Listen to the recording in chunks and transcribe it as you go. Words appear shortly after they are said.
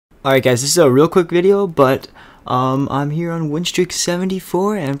Alright guys, this is a real quick video, but I'm here on Winstreak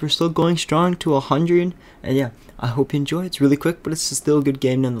 74 and we're still going strong to 100, and yeah, I hope you enjoy. It's really quick, but it's still a good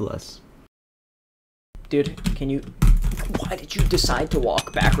game nonetheless. Dude, why did you decide to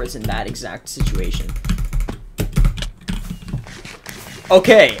walk backwards in that exact situation?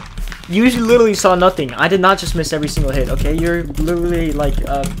 Okay, you literally saw nothing. I did not just miss every single hit, okay? You're literally like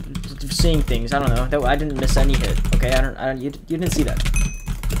seeing things. I don't know. I didn't miss any hit, okay? You didn't see that.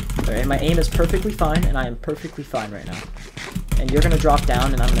 Alright, my aim is perfectly fine, and I am perfectly fine right now. And you're gonna drop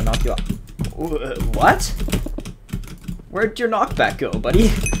down, and I'm gonna knock you off. What? Where'd your knockback go,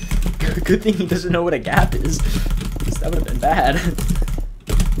 buddy? Good thing he doesn't know what a gap is. That would have been bad.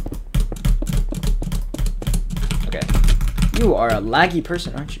 Okay. You are a laggy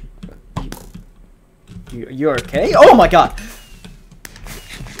person, aren't you? You're okay? Oh my god!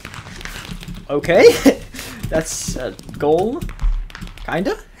 Okay? That's a goal?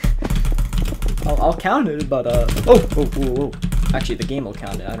 Kinda? I'll count it, but oh. Actually, the game will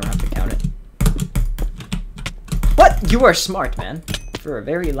count it. I don't have to count it. What? You are smart, man. For a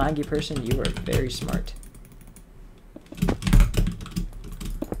very laggy person, you are very smart.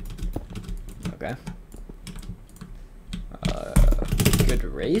 Okay. Good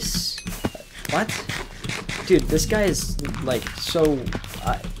race. What? Dude, this guy is like so.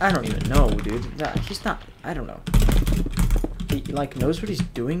 I don't even know, dude. He's not. I don't know. He like knows what he's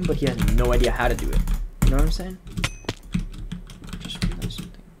doing, but he has no idea how to do it. You know what I'm saying? Just realized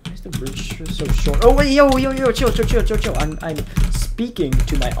something. Why is the bridge so short? Oh wait, yo, chill. I'm speaking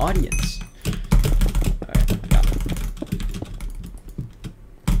to my audience. Alright, yeah.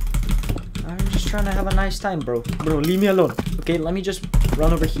 I'm just trying to have a nice time, bro. Bro, leave me alone. Okay, let me just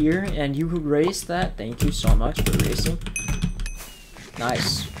run over here, and you who raced that, thank you so much for racing.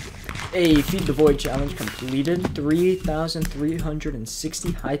 Nice. Hey, Feed the Void challenge completed.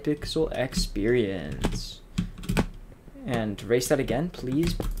 3,360 Hypixel experience. And race that again,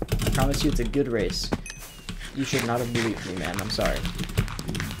 please. I promise you it's a good race. You should not have believed me, man. I'm sorry.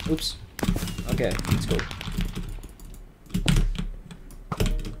 Oops. Okay, let's go.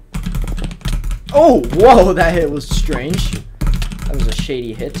 Oh, whoa, that hit was strange. That was a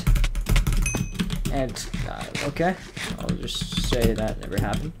shady hit. And, okay. I'll just say that never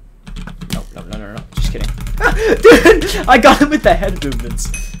happened. No. Just kidding. Dude, I got him with the head movements.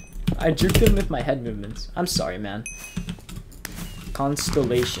 I juked him with my head movements. I'm sorry, man.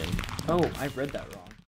 Constellation. Oh, I read that wrong.